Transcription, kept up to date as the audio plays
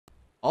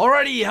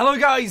Alrighty, hello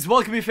guys,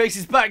 welcome your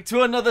faces back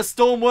to another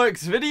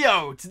Stormworks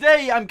video.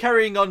 Today I'm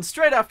carrying on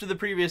straight after the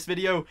previous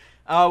video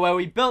where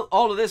we built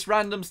all of this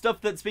random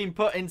stuff that's been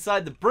put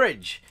inside the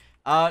bridge.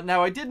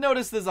 Now I did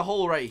notice there's a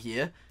hole right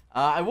here.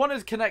 I wanted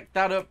to connect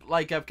that up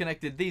like I've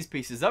connected these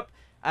pieces up,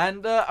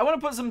 and I want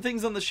to put some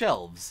things on the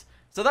shelves.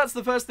 So that's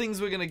the first things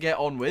we're going to get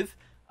on with.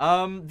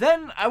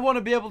 Then I want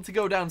to be able to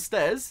go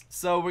downstairs,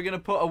 so we're going to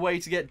put a way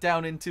to get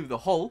down into the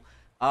hull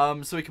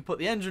so we can put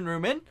the engine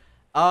room in.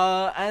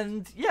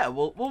 And yeah,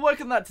 we'll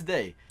work on that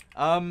today.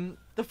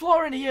 The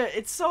floor in here,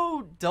 it's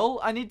so dull.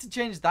 I need to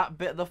change that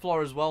bit of the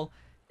floor as well.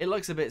 It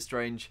looks a bit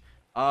strange.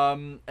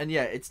 And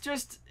yeah, it's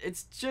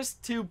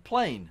just too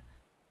plain.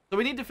 So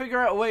we need to figure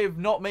out a way of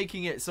not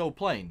making it so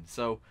plain.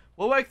 So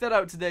we'll work that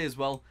out today as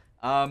well.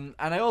 And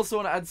I also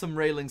want to add some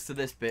railings to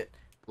this bit,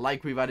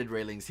 like we've added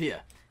railings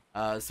here.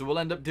 So we'll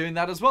end up doing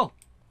that as well.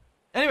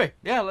 Anyway,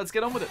 yeah, let's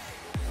get on with it.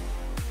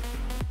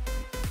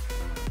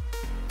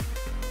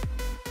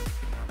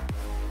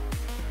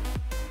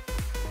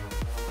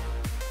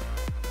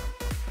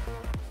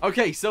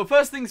 Okay, so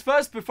first things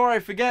first, before I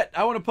forget,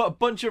 I want to put a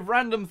bunch of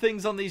random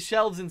things on these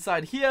shelves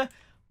inside here.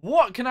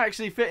 What can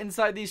actually fit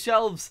inside these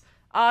shelves?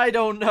 I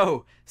don't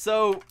know.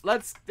 So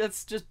let's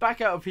just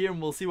back out of here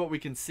and we'll see what we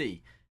can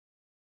see.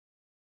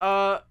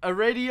 A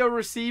radio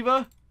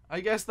receiver. I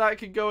guess that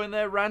could go in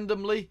there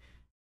randomly.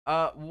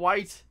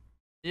 White.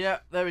 Yeah,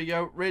 there we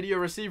go. Radio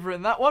receiver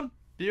in that one.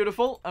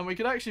 Beautiful. And we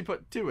could actually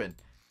put two in.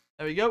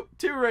 There we go.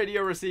 Two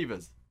radio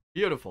receivers.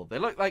 Beautiful. They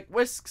look like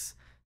whisks,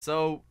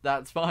 so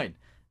that's fine.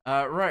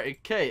 Right,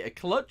 okay, a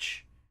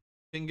clutch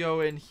can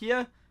go in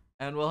here,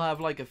 and we'll have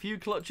like a few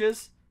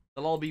clutches.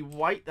 They'll all be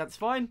white, that's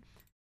fine.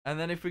 And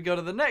then if we go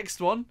to the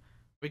next one,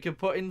 we can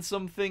put in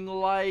something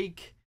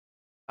like,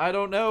 I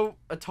don't know,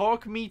 a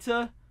torque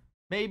meter,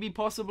 maybe,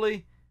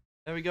 possibly.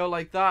 There we go,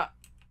 like that.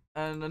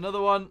 And another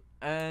one,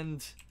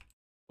 and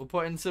we'll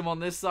put in some on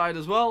this side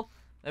as well.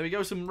 There we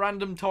go, some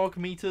random torque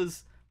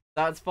meters.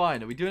 That's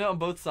fine. Are we doing it on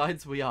both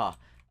sides? We are.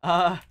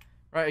 Right,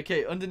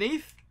 okay,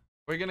 underneath,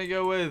 we're gonna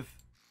go with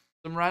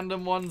some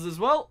random ones as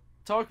well.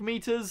 Torque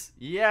meters,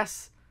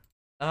 yes.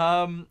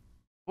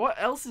 What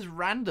else is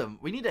random?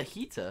 We need a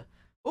heater.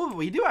 Oh,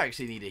 we do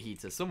actually need a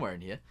heater somewhere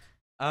in here.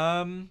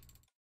 Some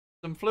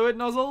fluid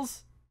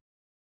nozzles.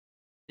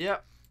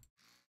 Yep.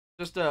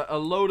 Just a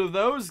load of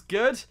those.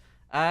 Good.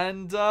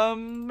 And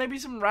maybe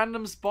some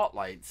random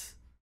spotlights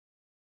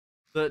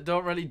that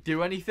don't really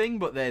do anything,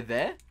 but they're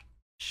there.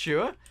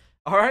 Sure.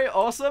 Alright,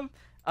 awesome.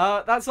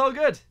 That's all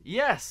good.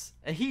 Yes.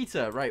 A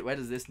heater. Right, where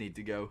does this need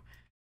to go?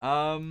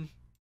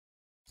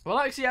 We'll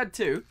actually add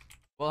two.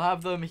 We'll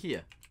have them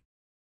here.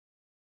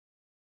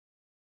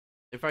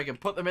 If I can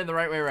put them in the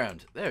right way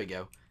around. There we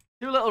go.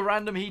 Two little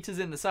random heaters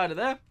in the side of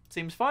there.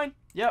 Seems fine.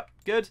 Yep,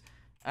 good.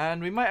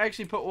 And we might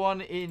actually put one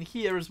in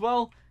here as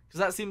well, because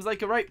that seems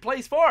like a right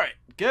place for it.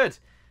 Good.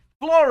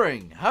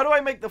 Flooring. How do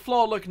I make the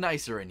floor look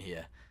nicer in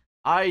here?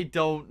 I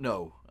don't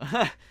know.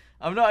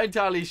 I'm not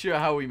entirely sure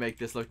how we make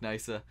this look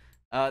nicer.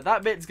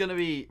 That bit's going to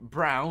be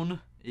brown.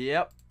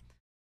 Yep.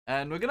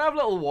 And we're going to have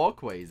little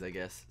walkways, I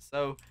guess.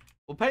 So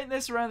we'll paint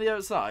this around the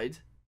outside.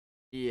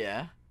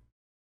 Yeah.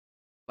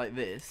 Like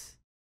this.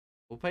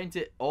 We'll paint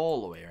it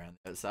all the way around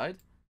the outside.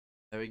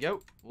 There we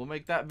go. We'll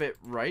make that bit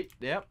right.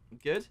 Yep.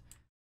 Good.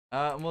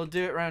 And we'll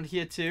do it around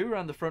here too,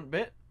 around the front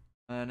bit.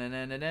 Good.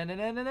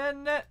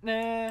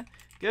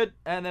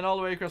 And then all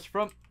the way across the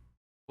front.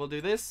 We'll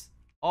do this.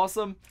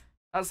 Awesome.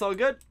 That's all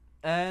good.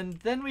 And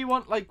then we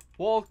want like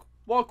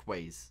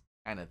walkways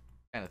kind of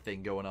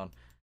thing going on.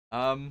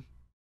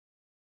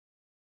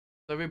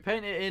 So we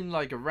paint it in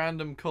like a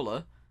random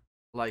color,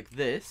 like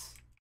this.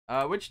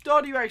 Which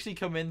door do you actually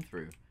come in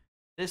through?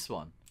 This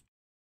one.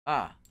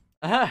 Ah.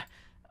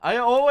 I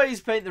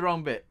always paint the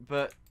wrong bit,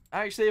 but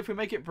actually if we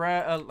make it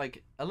bright,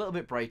 like a little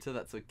bit brighter,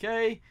 that's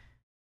okay.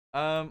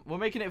 We're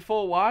making it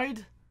 4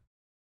 wide.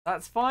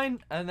 That's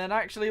fine. And then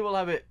actually we'll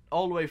have it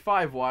all the way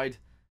 5 wide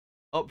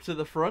up to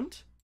the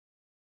front.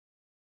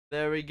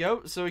 There we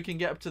go. So we can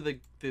get up to the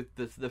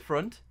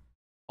front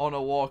on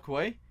a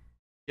walkway.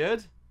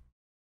 Good.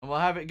 And we'll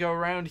have it go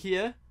around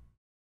here.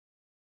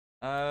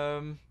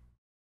 Like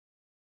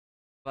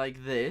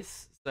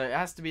this. So it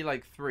has to be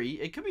like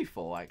 3. It could be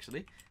 4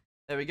 actually.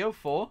 There we go,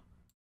 4.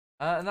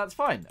 And that's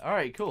fine.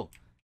 Alright, cool.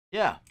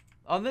 Yeah.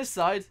 On this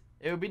side,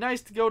 it would be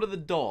nice to go to the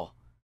door.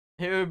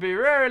 It would be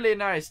really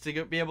nice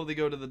to be able to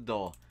go to the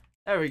door.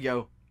 There we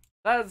go.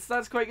 That's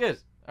quite good.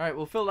 Alright,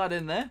 we'll fill that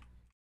in there.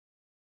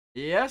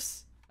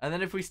 Yes. And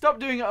then if we stop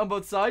doing it on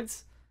both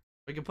sides,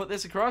 we can put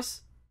this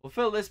across. We'll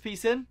fill this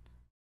piece in.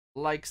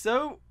 Like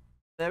so.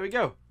 There we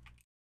go.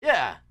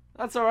 Yeah,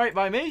 that's alright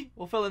by me.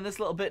 We'll fill in this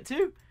little bit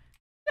too.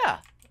 Yeah,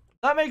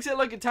 that makes it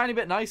look a tiny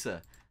bit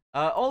nicer.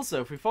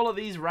 Also, if we follow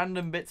these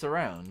random bits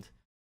around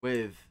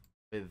with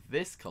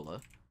this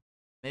color,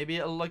 maybe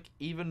it'll look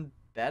even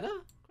better?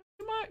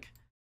 Question mark?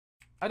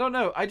 I don't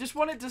know. I just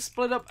want it to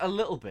split up a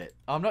little bit.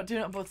 Oh, I'm not doing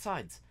it on both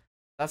sides.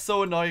 That's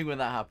so annoying when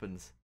that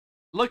happens.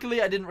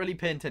 Luckily, I didn't really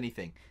paint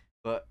anything.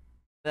 But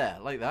there,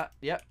 like that.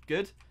 Yep,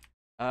 good.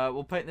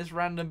 We'll paint this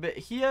random bit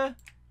here.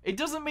 It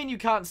doesn't mean you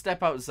can't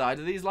step outside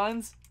of these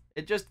lines.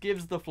 It just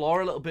gives the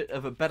floor a little bit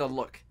of a better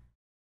look,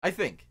 I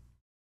think.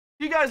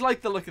 If you guys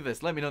like the look of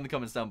this, let me know in the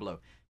comments down below.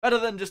 Better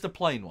than just a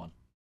plain one.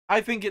 I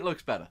think it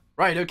looks better.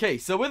 Right, okay,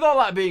 so with all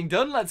that being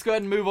done, let's go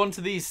ahead and move on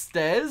to these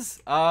stairs.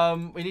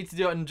 We need to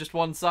do it on just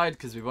one side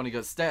because we've only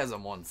got stairs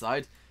on one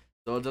side.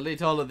 So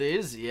delete all of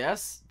these,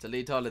 yes.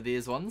 Delete all of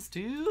these ones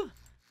too.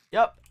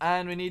 Yep,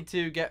 and we need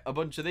to get a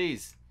bunch of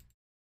these.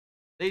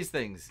 These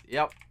things,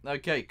 yep.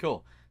 Okay,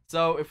 cool.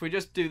 So if we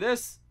just do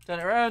this, turn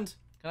it around.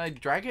 Can I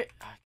drag it?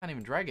 I can't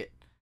even drag it.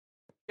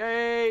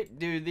 Okay,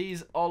 do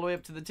these all the way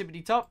up to the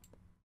tippity top.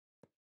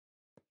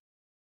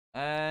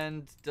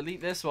 And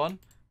delete this one.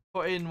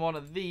 Put in one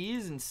of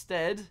these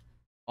instead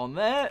on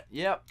there.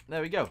 Yep,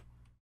 there we go.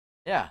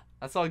 Yeah,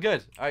 that's all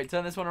good. Alright,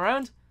 turn this one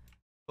around.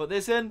 Put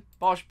this in.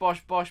 Bosh,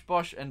 bosh, bosh,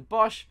 bosh, and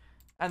bosh.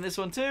 And this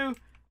one too.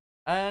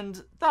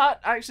 And that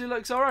actually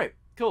looks alright.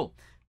 Cool.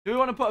 Do we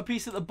want to put a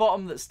piece at the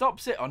bottom that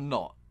stops it or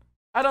not?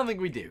 I don't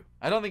think we do.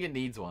 I don't think it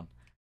needs one.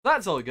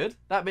 That's all good.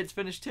 That bit's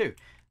finished too.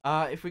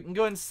 If we can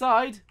go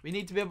inside, we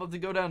need to be able to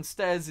go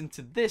downstairs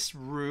into this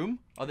room,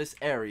 or this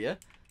area.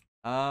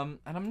 And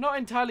I'm not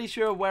entirely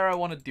sure where I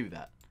want to do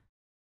that.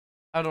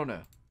 I don't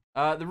know.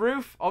 The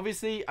roof,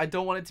 obviously, I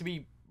don't want it to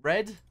be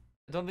red.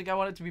 I don't think I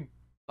want it to be,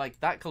 like,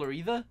 that color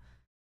either.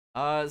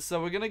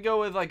 So we're going to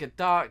go with, like, a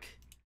dark...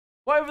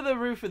 whatever the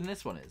roof in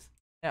this one is.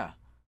 Yeah,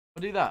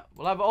 we'll do that.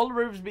 We'll have all the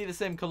roofs be the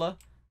same color.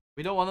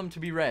 We don't want them to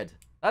be red.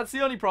 That's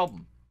the only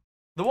problem.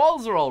 The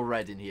walls are all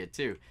red in here,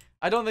 too.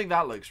 I don't think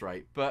that looks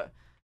right, but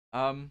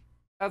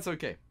that's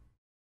okay.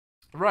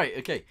 Right,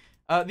 okay.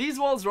 These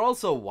walls are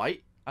also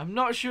white. I'm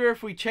not sure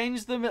if we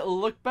change them, it'll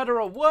look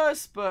better or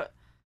worse, but...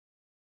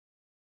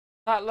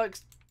 that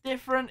looks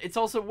different. It's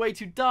also way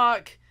too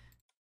dark.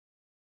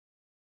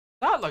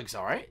 That looks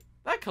alright.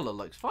 That color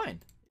looks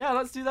fine. Yeah,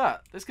 let's do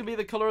that. This could be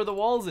the color of the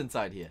walls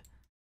inside here.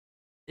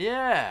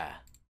 Yeah.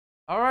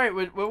 Alright,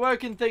 we're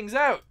working things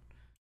out.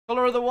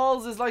 Color of the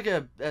walls is like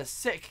a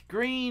sick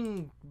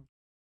green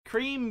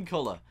cream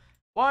color.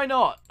 Why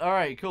not?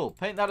 Alright, cool.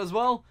 Paint that as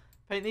well.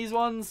 Paint these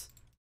ones.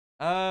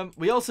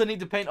 We also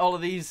need to paint all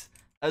of these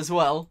as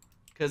well,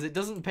 because it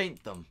doesn't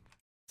paint them.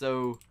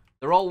 So,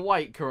 they're all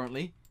white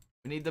currently.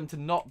 We need them to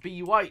not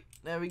be white.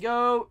 There we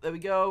go. There we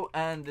go.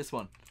 And this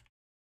one.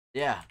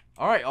 Yeah.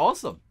 Alright,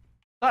 awesome.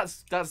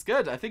 That's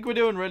good. I think we're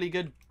doing really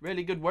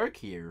good work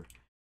here.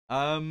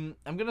 I'm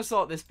gonna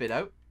sort this bit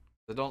out.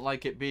 I don't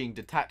like it being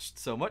detached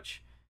so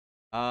much.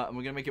 And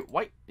we're gonna make it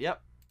white.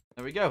 Yep.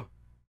 There we go.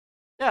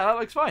 Yeah, that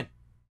looks fine.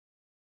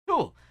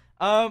 Cool.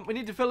 We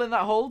need to fill in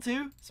that hole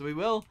too, so we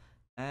will.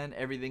 And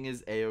everything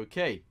is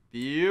a-okay.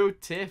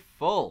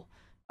 Beautiful.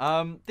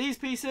 These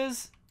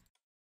pieces,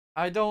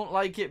 I don't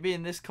like it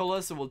being this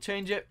color, so we'll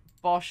change it.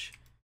 Bosh.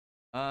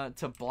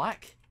 To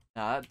black.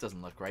 Nah, that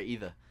doesn't look right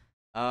either.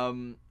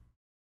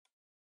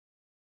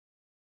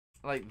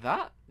 Like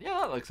that? Yeah,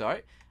 that looks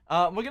alright.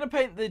 We're gonna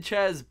paint the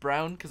chairs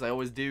brown, because I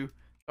always do.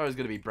 They're always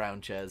gonna be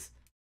brown chairs.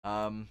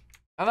 And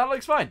that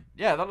looks fine.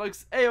 Yeah, that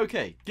looks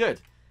a-okay.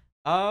 Good.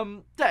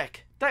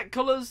 Deck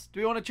colors. Do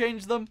we want to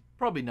change them?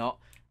 Probably not.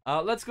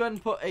 Let's go ahead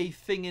and put a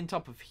thing in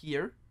top of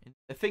here.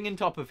 A thing in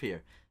top of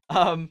here.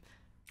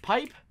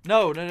 Pipe?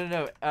 No.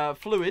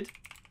 Fluid.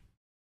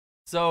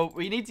 So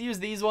we need to use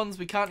these ones.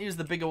 We can't use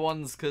the bigger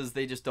ones because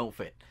they just don't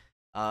fit.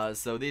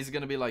 So these are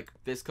going to be like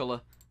this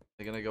color.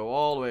 They're going to go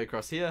all the way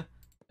across here.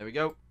 There we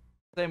go.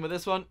 Same with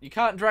this one. You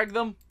can't drag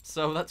them,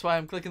 so that's why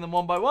I'm clicking them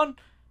one by one.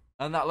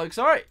 And that looks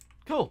alright.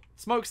 Cool.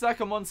 Smokestack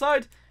on one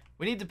side.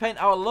 We need to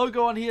paint our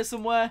logo on here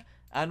somewhere.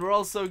 And we're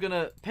also going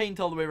to paint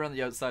all the way around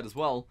the outside as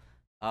well.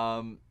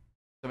 To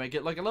make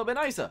it look a little bit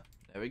nicer.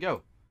 There we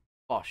go.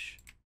 Bosh.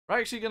 We're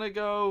actually going to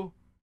go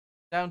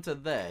down to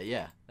there.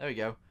 Yeah, there we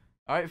go.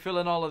 Alright, fill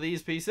in all of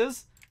these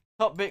pieces.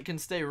 Top bit can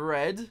stay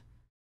red.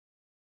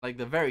 Like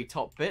the very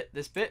top bit,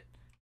 this bit.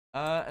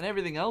 And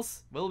everything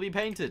else will be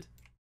painted.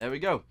 There we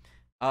go.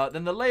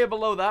 Then the layer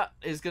below that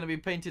is going to be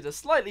painted a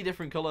slightly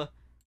different color.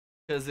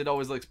 Because it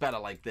always looks better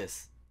like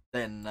this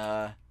than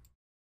the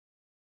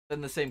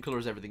same color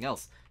as everything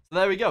else. So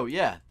there we go.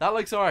 Yeah, that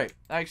looks alright.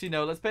 Actually,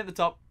 no, let's paint the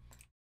top.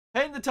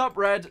 Paint the top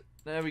red.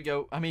 There we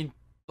go. I mean,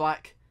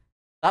 black.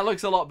 That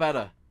looks a lot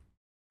better.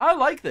 I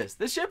like this.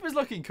 This ship is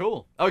looking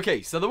cool.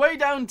 Okay, so the way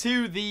down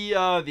to the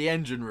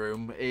engine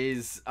room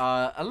is it's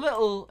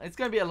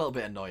going to be a little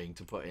bit annoying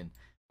to put in.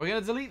 We're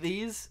going to delete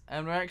these,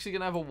 and we're actually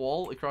going to have a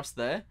wall across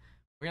there.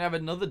 We're going to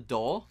have another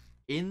door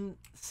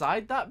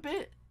inside that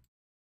bit.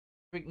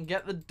 If we can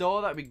get the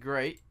door, that'd be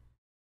great.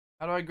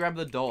 How do I grab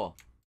the door?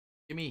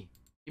 Give me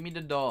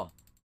the door.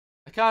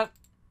 I can't.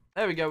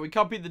 There we go. We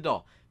copied the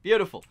door.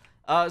 Beautiful.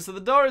 So the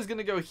door is going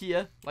to go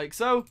here, like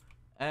so.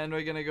 And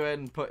we're going to go ahead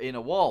and put in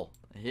a wall.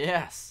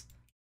 Yes.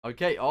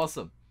 Okay,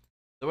 awesome.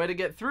 The way to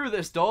get through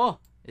this door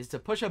is to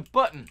push a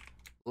button.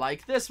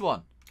 Like this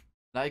one.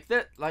 Like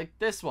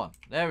this one.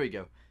 There we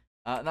go.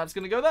 And that's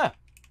going to go there.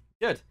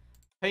 Good.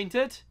 Paint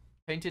it.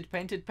 Paint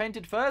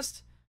it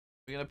first.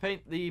 We're going to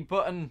paint the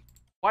button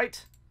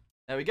white.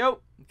 There we go.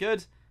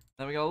 Good.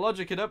 Then we're going to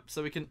logic it up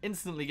so we can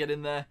instantly get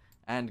in there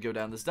and go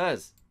down the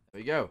stairs.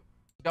 There we go.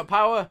 Got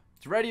power.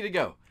 It's ready to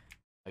go.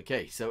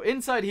 Okay, so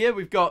inside here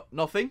we've got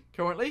nothing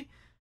currently.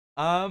 If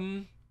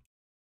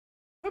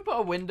I put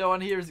a window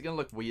on here, is it gonna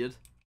look weird?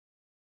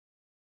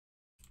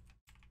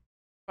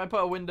 If I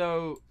put a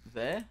window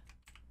there,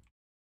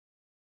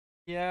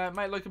 yeah, it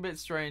might look a bit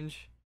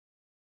strange.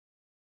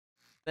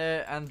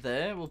 There and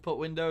there, we'll put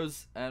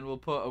windows, and we'll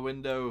put a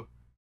window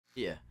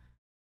here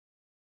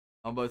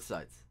on both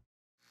sides.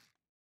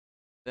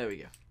 There we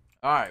go.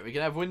 Alright, we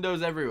can have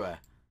windows everywhere.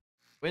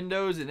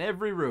 Windows in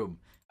every room.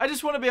 I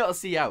just want to be able to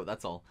see out,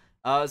 that's all.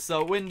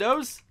 So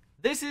windows.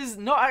 This is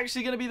not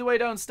actually going to be the way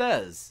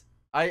downstairs.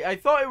 I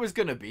thought it was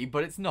going to be,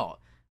 but it's not.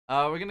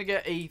 We're going to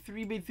get a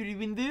 3x3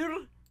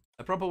 window.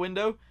 A proper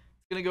window.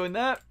 It's going to go in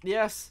there.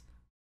 Yes.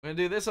 We're going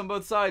to do this on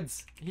both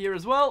sides. Here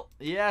as well.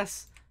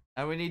 Yes.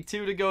 And we need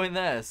 2 to go in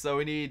there. So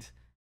we need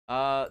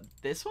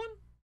this one?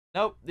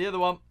 Nope, the other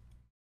one.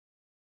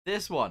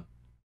 This one.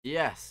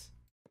 Yes.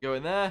 Go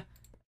in there.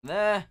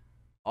 There.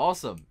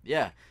 Awesome.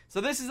 Yeah. So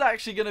this is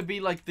actually going to be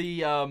like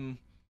the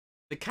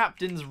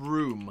captain's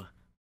room.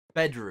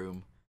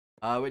 Bedroom.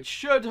 Which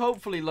should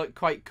hopefully look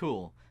quite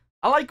cool.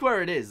 I like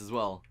where it is as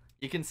well.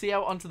 You can see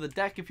out onto the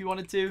deck if you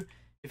wanted to.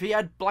 If he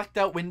had blacked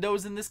out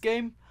windows in this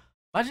game.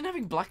 Imagine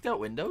having blacked out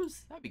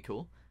windows. That'd be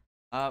cool.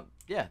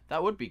 Yeah,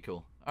 that would be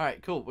cool.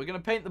 Alright, cool. We're going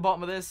to paint the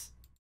bottom of this.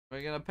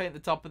 We're going to paint the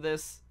top of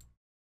this.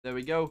 There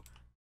we go.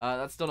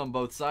 That's done on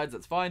both sides.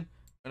 That's fine.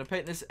 I'm going to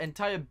paint this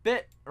entire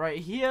bit right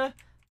here.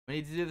 We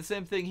need to do the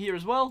same thing here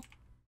as well.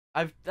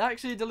 I've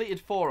actually deleted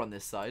 4 on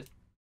this side.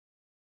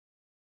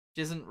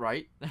 Which isn't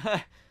right.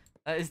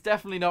 That is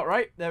definitely not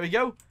right. There we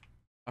go.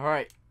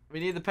 Alright. We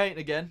need the paint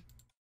again.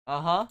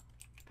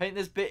 Paint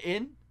this bit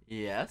in.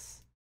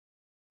 Yes.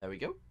 There we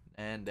go.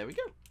 And there we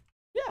go.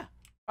 Yeah.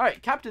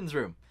 Alright, captain's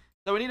room.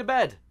 So we need a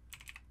bed.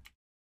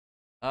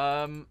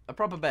 A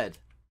proper bed.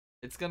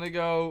 It's gonna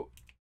go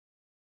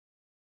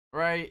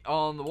right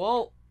on the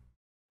wall.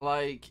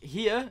 Like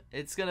here.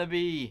 It's gonna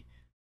be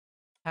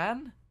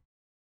tan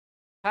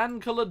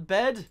colored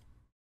bed.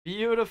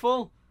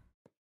 Beautiful.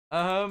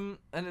 And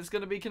it's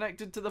gonna be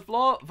connected to the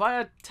floor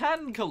via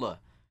tan color.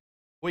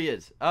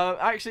 Weird.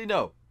 Actually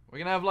no. We're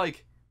gonna have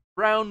like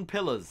brown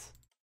pillars.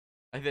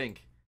 I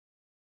think.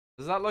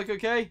 Does that look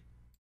okay?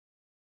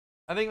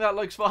 I think that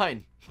looks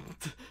fine.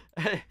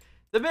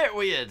 It's a bit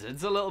weird.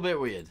 It's a little bit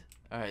weird.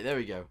 Alright, there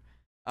we go.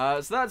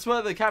 So that's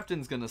where the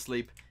captain's gonna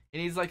sleep. He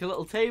needs like a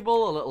little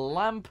table, a little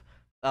lamp,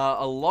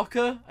 a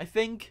locker, I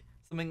think.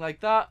 Something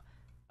like that.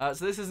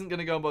 So this isn't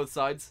gonna go on both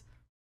sides.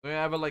 We're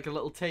gonna have like a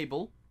little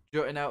table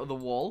jutting out of the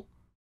wall.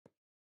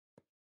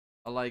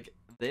 Like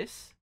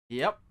this.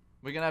 Yep.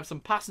 We're gonna have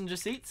some passenger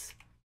seats.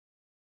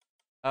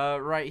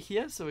 Right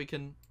here, so we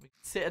can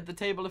sit at the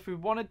table if we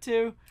wanted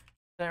to.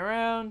 Sit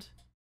around.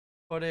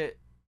 Put it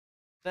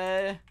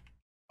there.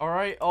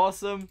 Alright,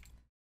 awesome.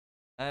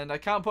 And I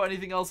can't put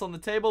anything else on the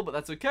table, but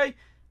that's okay.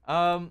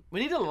 We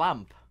need a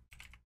lamp.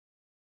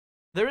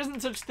 There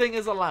isn't such thing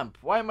as a lamp.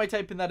 Why am I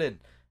typing that in?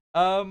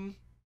 If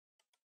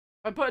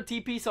I put a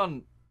T-piece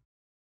on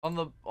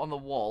the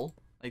wall,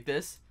 like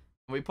this,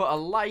 and we put a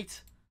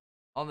light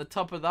on the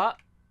top of that,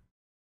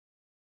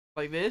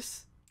 like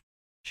this,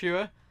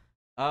 sure.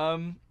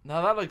 Now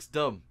that looks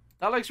dumb.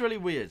 That looks really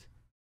weird.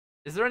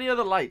 Is there any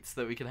other lights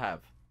that we could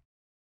have?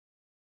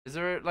 Is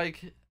there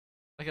like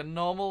a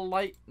normal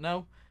light?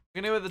 No.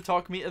 We're gonna go with the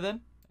torque meter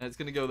then, and it's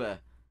gonna go there.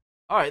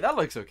 Alright, that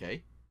looks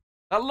okay.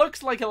 That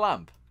looks like a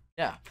lamp.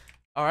 Yeah.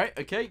 Alright,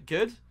 okay,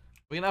 good.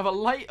 We're gonna have a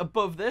light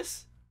above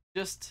this.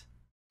 Just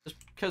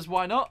because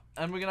why not?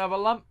 And we're gonna have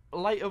a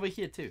light over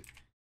here too.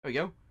 There we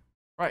go.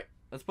 Right,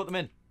 let's put them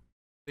in.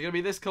 They're gonna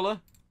be this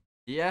color.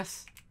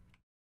 Yes.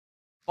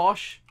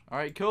 Bosh.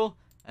 Alright, cool.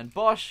 And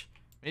bosh.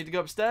 We need to go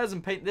upstairs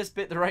and paint this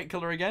bit the right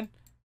color again.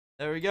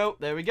 There we go.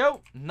 There we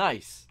go.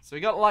 Nice. So we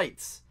got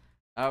lights.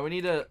 We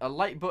need a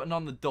light button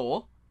on the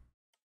door.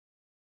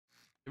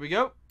 Here we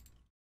go.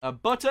 A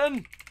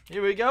button.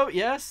 Here we go.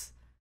 Yes.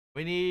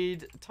 We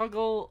need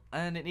toggle,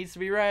 and it needs to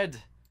be red.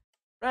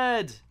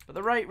 Red. But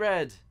the right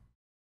red.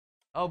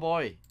 Oh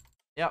boy.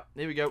 Yep.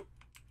 Here we go.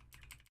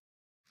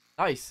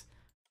 Nice.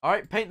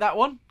 Alright, paint that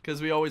one,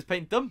 because we always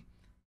paint them.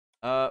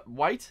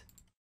 White.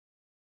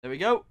 There we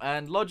go.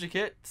 And logic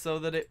it so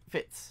that it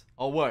fits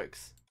or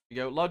works. We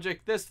go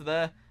logic this to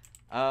there.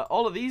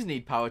 All of these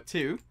need power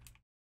too.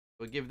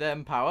 We'll give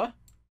them power.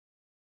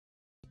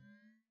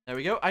 There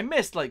we go. I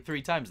missed like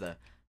 3 times there.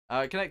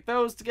 Connect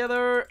those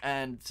together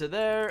and to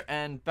there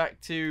and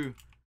back to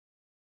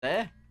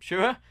there.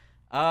 Sure.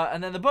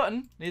 And then the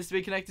button needs to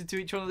be connected to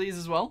each one of these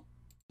as well.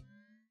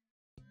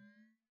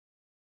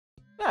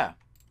 There.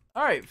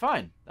 Alright,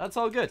 fine. That's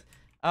all good.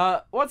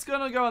 What's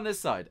going to go on this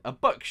side? A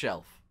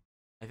bookshelf,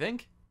 I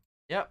think.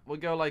 Yep, we'll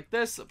go like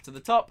this up to the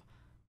top.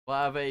 We'll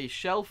have a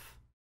shelf.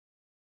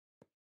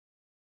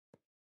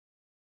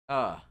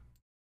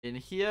 In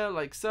here,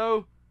 like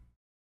so.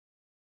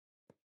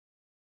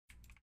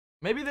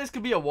 Maybe this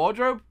could be a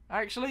wardrobe,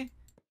 actually.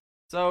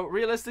 So,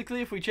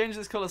 realistically, if we change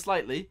this color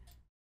slightly.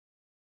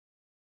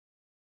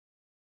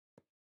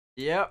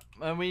 Yep,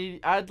 and we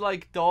add,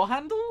 like, door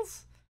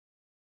handles?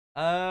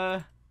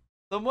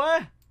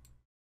 Somewhere?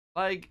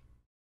 Like,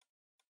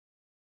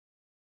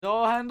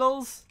 door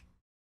handles?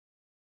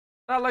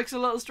 That looks a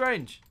little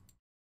strange.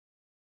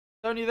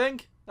 Don't you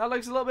think? That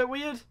looks a little bit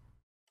weird.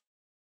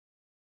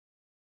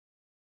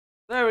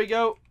 There we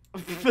go.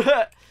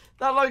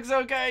 That looks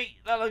okay.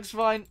 That looks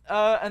fine.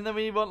 And then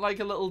we want like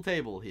a little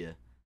table here.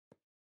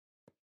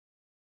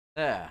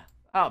 There.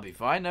 That'll be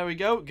fine. There we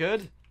go.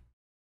 Good.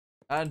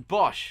 And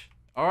bosh.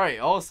 Alright,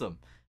 awesome.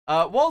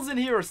 Walls in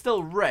here are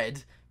still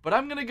red, but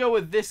I'm going to go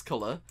with this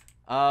color.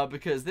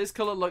 Because this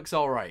color looks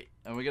alright.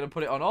 And we're going to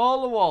put it on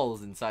all the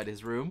walls inside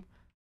his room.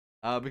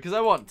 Because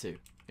I want to.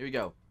 Here we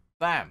go.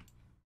 Bam.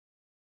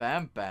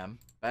 Bam, bam,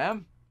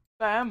 bam,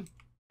 bam.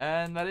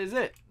 And that is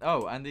it.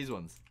 Oh, and these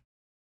ones.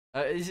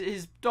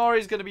 His door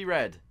is going to be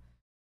red.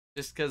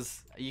 Just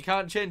because you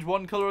can't change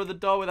one color of the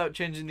door without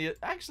changing the...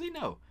 Actually,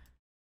 no.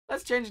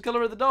 Let's change the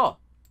color of the door.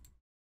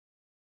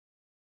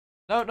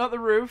 No, not the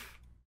roof.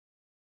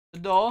 The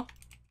door.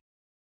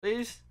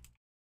 Please.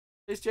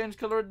 Please change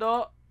color of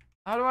door.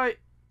 How do I...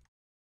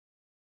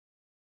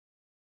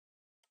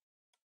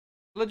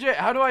 Legit,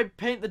 how do I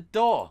paint the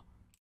door?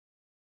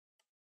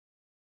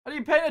 How do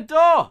you paint a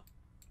door?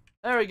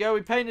 There we go,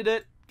 we painted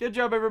it. Good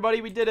job, everybody,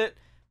 we did it.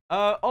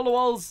 All the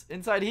walls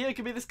inside here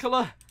can be this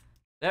color.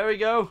 There we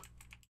go.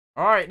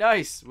 Alright,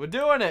 nice. We're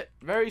doing it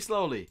very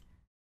slowly.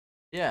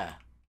 Yeah.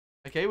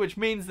 Okay, which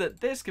means that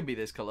this can be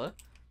this color.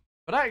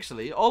 But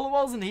actually, all the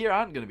walls in here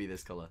aren't going to be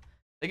this color.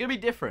 They're going to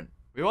be different.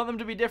 We want them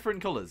to be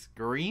different colors.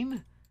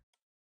 Green?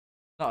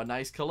 Not a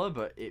nice color,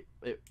 but it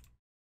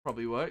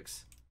probably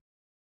works.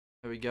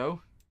 There we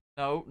go.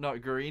 No,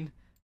 not green.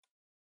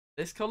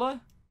 This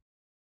color?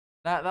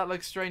 That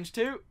looks strange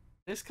too.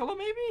 This color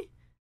maybe?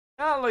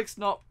 That looks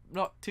not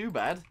too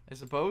bad, I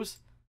suppose.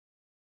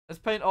 Let's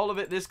paint all of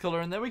it this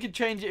color, and then we can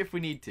change it if we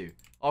need to.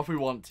 Or if we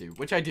want to,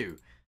 which I do.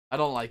 I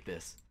don't like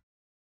this.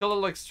 Color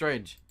looks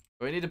strange.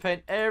 But we need to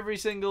paint every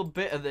single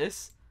bit of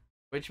this,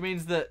 which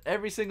means that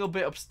every single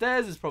bit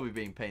upstairs is probably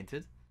being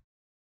painted.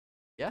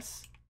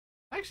 Yes?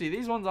 Actually,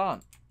 these ones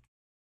aren't.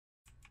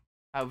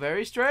 How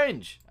very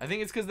strange. I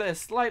think it's because they're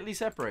slightly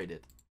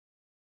separated.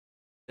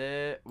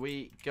 There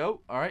we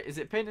go. Alright, is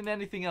it painting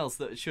anything else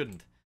that it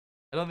shouldn't?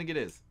 I don't think it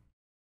is.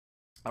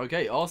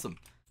 Okay, awesome.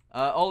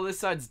 All of this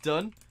side's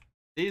done.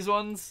 These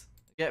ones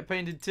get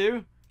painted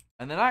too.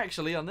 And then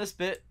actually, on this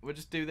bit, we'll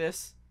just do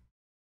this.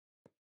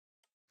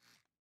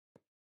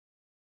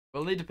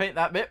 We'll need to paint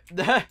that bit.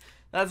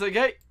 That's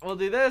okay. We'll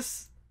do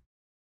this.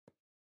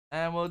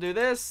 And we'll do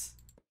this.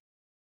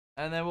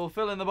 And then we'll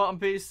fill in the bottom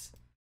piece.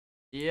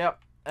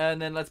 Yep.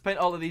 And then let's paint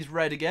all of these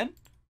red again.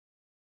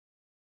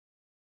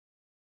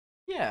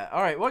 Yeah,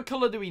 alright, what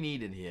color do we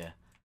need in here?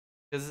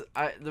 Because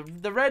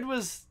the red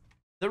was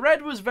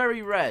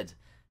very red.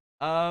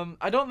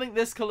 I don't think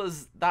this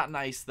color's that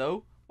nice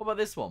though. What about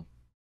this one?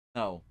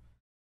 No.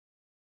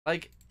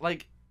 Like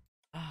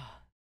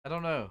I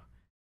don't know.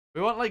 We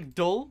want like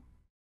dull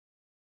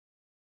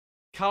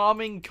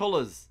calming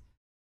colors.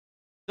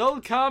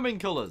 Dull calming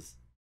colors.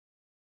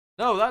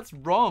 No, that's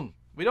wrong.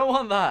 We don't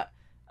want that.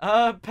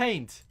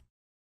 Paint.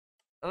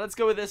 Let's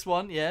go with this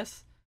one,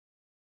 yes.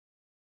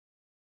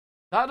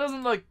 That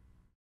doesn't look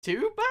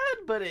too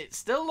bad, but it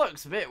still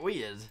looks a bit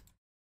weird.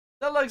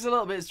 That looks a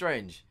little bit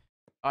strange.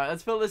 Alright,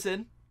 let's fill this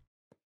in.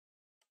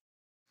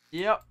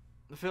 Yep.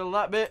 Fill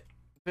that bit.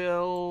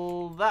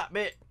 Fill that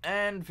bit.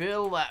 And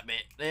fill that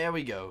bit. There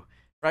we go.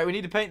 Right, we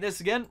need to paint this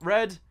again.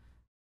 Red.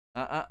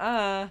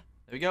 There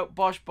we go.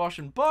 Bosh, bosh,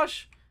 and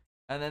bosh.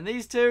 And then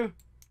these two.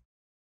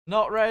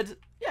 Not red.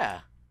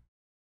 Yeah.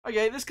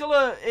 Okay, this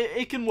color,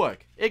 it can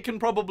work. It can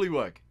probably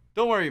work.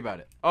 Don't worry about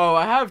it. Oh,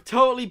 I have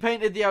totally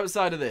painted the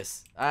outside of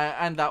this.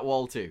 And that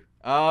wall too.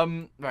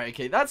 Right,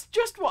 okay. That's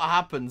just what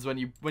happens when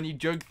you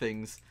jug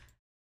things.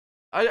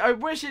 I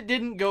wish it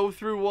didn't go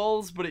through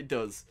walls, but it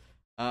does.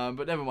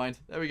 But never mind.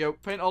 There we go.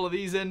 Paint all of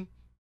these in.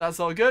 That's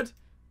all good.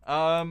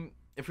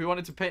 If we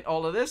wanted to paint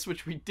all of this,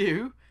 which we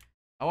do,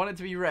 I want it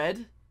to be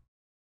red.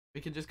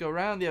 We can just go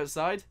around the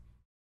outside.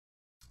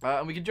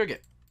 And we can jug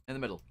it in the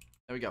middle.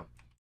 There we go.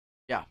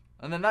 Yeah.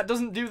 And then that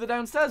doesn't do the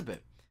downstairs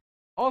bit.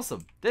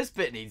 Awesome. This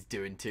bit needs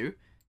doing too.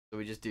 So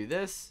we just do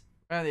this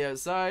around the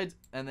outside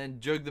and then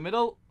jug the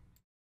middle.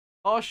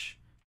 Bosh.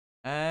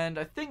 And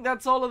I think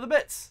that's all of the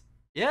bits.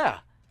 Yeah.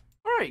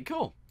 Alright,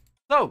 cool.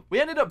 So,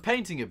 we ended up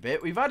painting a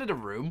bit. We've added a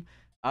room.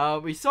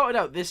 We sorted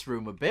out this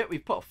room a bit.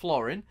 We've put a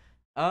floor in.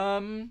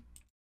 I'm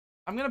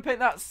going to paint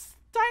that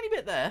tiny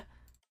bit there.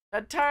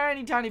 A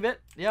tiny, tiny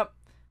bit. Yep.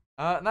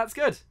 And that's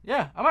good.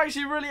 Yeah. I'm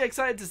actually really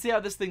excited to see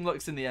how this thing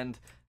looks in the end.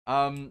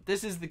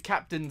 This is the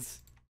captain's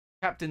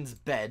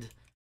bed,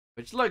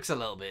 which looks a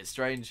little bit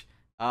strange.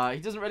 He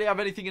doesn't really have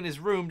anything in his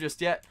room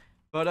just yet,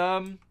 but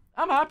I'm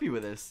happy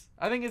with this.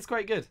 I think it's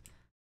quite good.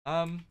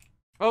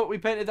 Oh, we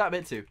painted that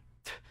bit too.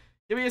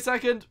 Give me a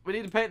second. We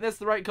need to paint this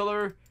the right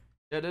color.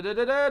 There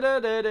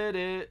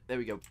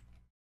we go.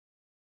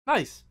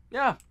 Nice.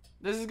 Yeah,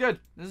 this is good.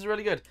 This is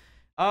really good.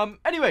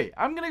 Anyway,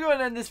 I'm gonna go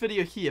and end this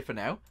video here for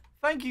now.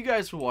 Thank you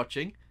guys for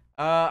watching.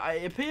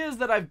 It appears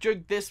that I've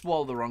jugged this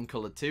wall the wrong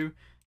color too.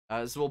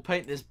 So we'll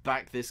paint this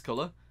back this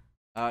color.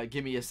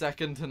 Give me a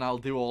second and I'll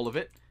do all of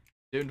it.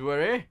 Don't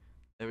worry.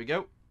 There we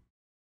go.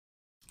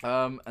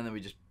 And then we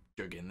just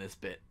jug in this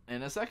bit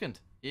in a second.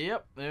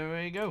 Yep, there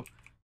we go. Do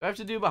I have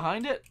to do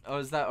behind it? Or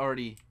is that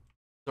already...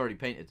 It's already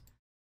painted.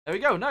 There we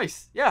go,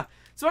 nice. Yeah.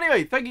 So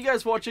anyway, thank you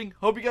guys for watching.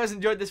 Hope you guys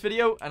enjoyed this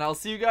video, and I'll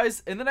see you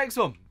guys in the next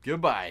one.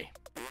 Goodbye.